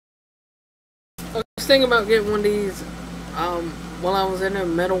was thinking about getting one of these while I was in a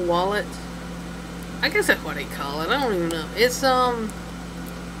metal wallet. I guess that's what they call it. I don't even know. It's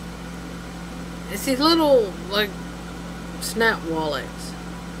these little like snap wallets.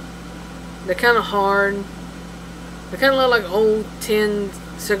 They're kind of hard. They kind of look like old tin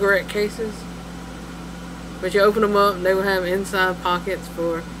cigarette cases. But you open them up and they will have inside pockets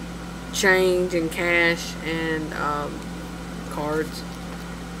for change and cash and cards.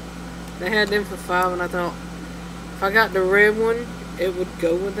 They had them for $5 and I thought if I got the red one it would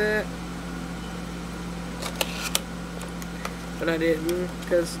go with that. But I didn't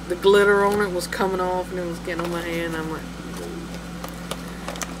because the glitter on it was coming off and it was getting on my hand. I'm like,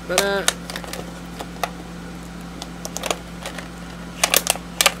 but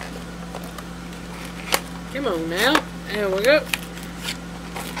come on now. There we go.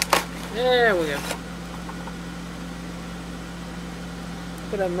 There we go.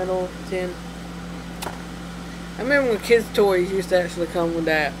 Put a metal tin. I remember when kids' toys used to actually come with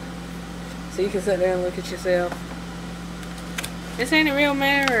that. So you can sit there and look at yourself. This ain't a real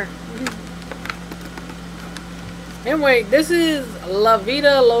mirror. Anyway, this is La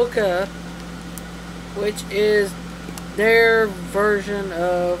Vida Loca, which is their version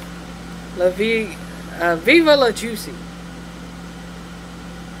of Viva La Juicy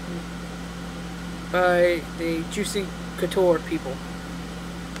by the Juicy Couture people.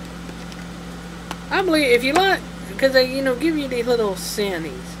 I believe if you like, because they, you know, give you these little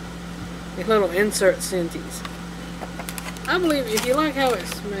scenties, these little insert scenties. I believe if you like how it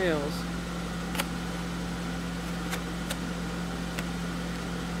smells,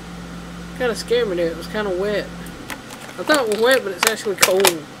 kind of scared me there. It was kind of wet. I thought it was wet, but it's actually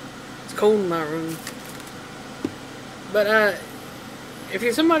cold. It's cold in my room. But if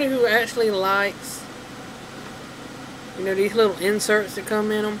you're somebody who actually likes, you know, these little inserts that come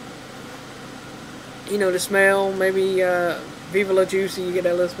in them, you know, the smell, maybe Viva La Juicy, you get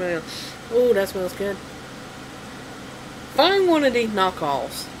that little smell. Ooh, that smells good. Find one of these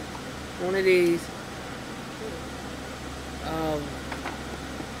knockoffs. One of these.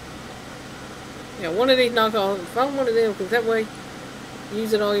 Yeah, one of these knockoffs. Find one of them, because that way,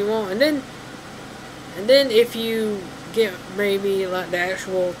 use it all you want. And then if you get maybe like the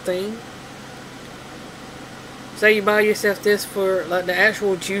actual thing. Say you buy yourself this for like the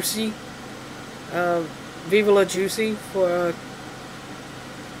actual Juicy. Viva La Juicy for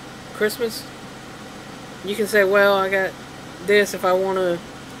Christmas. You can say, well, I got this if I want to,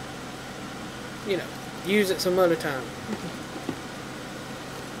 you know, use it some other time.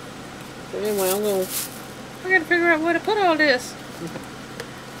 So anyway, I got to figure out where to put all this.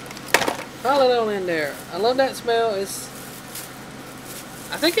 Pile it all in there. I love that smell. I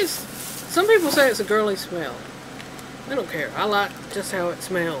think some people say it's a girly smell. I don't care. I like just how it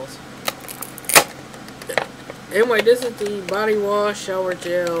smells. Anyway, this is the body wash shower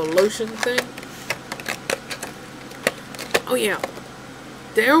gel lotion thing. Oh yeah,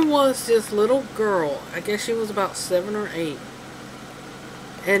 there was this little girl, I guess she was about 7 or 8,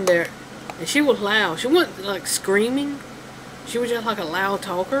 and she was loud. She wasn't like screaming, she was just like a loud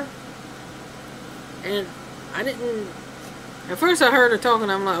talker, and I didn't, at first I heard her talking,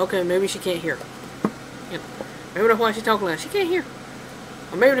 I'm like, okay, maybe she can't hear, you know, maybe that's why she's talking loud, she can't hear,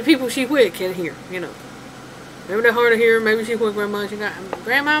 or maybe the people she with can't hear, you know, maybe they're hard to hear, maybe she's with grandma, she got,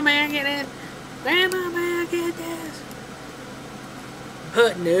 grandma, may I get it, grandma, may I get this?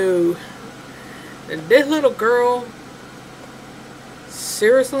 But no, this little girl,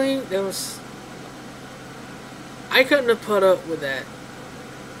 seriously, I couldn't have put up with that.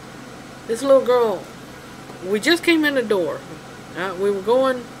 This little girl, we just came in the door, we were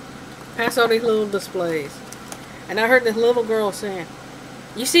going past all these little displays, and I heard this little girl saying,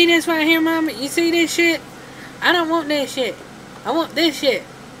 you see this right here, mama? You see this shit? I don't want this shit. I want this shit.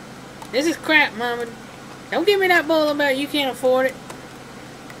 This is crap, mama. Don't give me that bull about you can't afford it.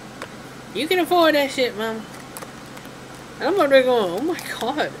 You can afford that shit, mama. And I'm over there going, oh my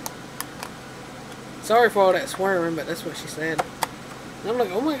god. Sorry for all that swearing, but that's what she said. And I'm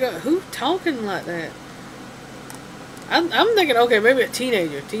like, oh my god, who's talking like that? I'm thinking, okay, maybe a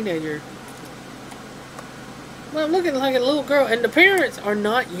teenager. Well, I'm looking like a little girl, and the parents are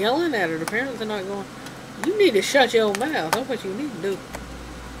not yelling at her. The parents are not going, you need to shut your mouth. That's what you need to do.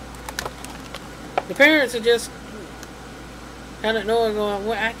 The parents are just kind of knowing, going,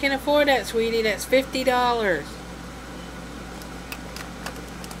 well, I can afford that, sweetie. That's $50.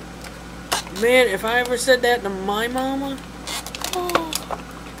 Man, if I ever said that to my mama, oh,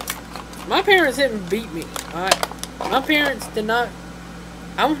 my parents didn't beat me. Alright, my parents did not.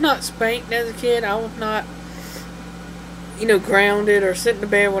 I was not spanked as a kid. I was not, you know, grounded or sitting in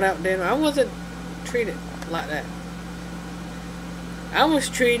bed without dinner. I wasn't treat it like that. I was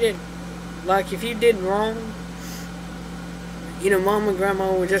treated like if you did wrong, you know, mom and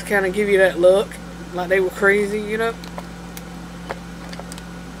grandma would just kind of give you that look, like they were crazy, you know.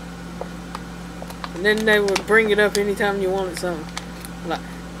 And then they would bring it up anytime you wanted something. Like,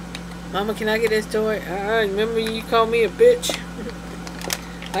 Mama, can I get this toy? Remember you called me a bitch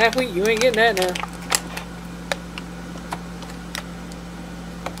last week? You ain't getting that now.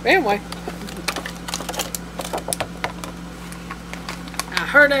 Anyway, I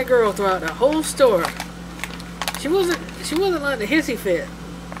heard that girl throughout the whole story. She wasn't like the hissy fit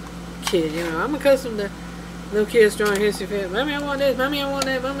kid, you know. I'm accustomed to little kids throwing hissy fit. Mommy, I want this. Mommy, I want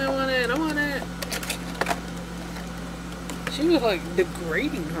that. Mommy, I want that. I want that. She was like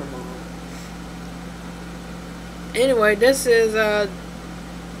degrading her mom. Anyway, this is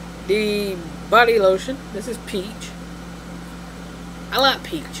the body lotion. This is peach. I like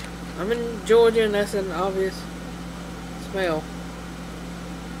peach. I'm in Georgia and that's an obvious smell.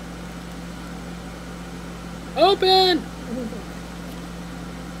 Open!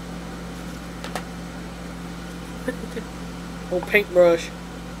 Old paintbrush.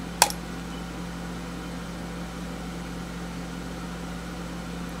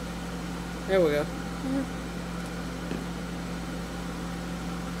 There we go.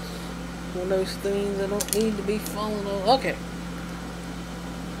 One of those things that don't need to be falling on. Okay.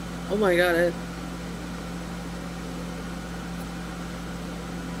 Oh my god.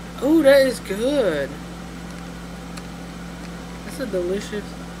 Oh, that is good. That's a delicious.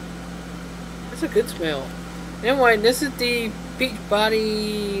 That's a good smell. Anyway, this is the peach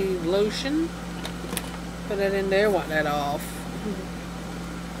body lotion. Put that in there. Wipe that off.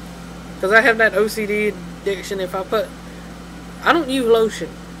 Because I have that OCD addiction. If I put... I don't use lotion.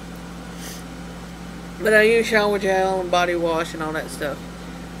 But I use shower gel and body wash and all that stuff.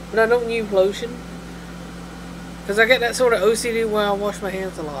 But I don't use lotion. Because I get that sort of OCD where I wash my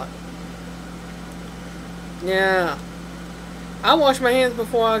hands a lot. Yeah. I wash my hands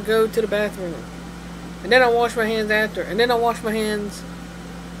before I go to the bathroom. And then I wash my hands after. And then I wash my hands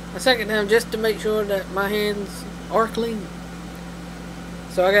a second time just to make sure that my hands are clean.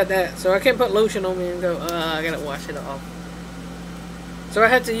 So I got that. So I can't put lotion on me and go, I gotta wash it off. So I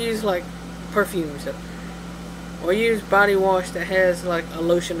have to use like perfume stuff. Or use body wash that has like a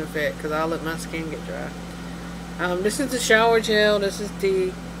lotion effect because I'll let my skin get dry. This is the shower gel. This is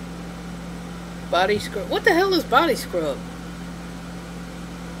the body scrub. What the hell is body scrub?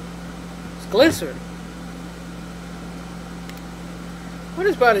 It's glycerin. What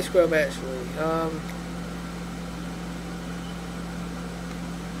is body scrub actually?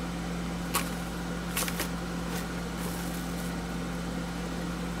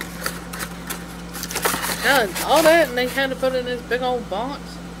 God, all that and they kind of put it in this big old box.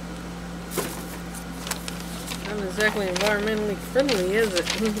 Not exactly environmentally friendly, is it?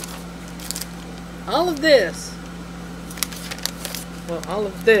 All of this. Well, all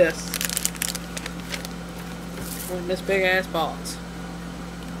of this went in this big ass box.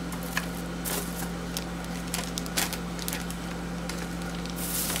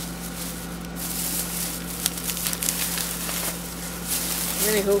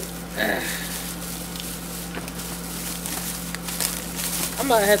 Anywho, I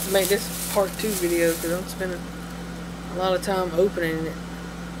might have to make this part 2 video because I'm spending a lot of time opening it.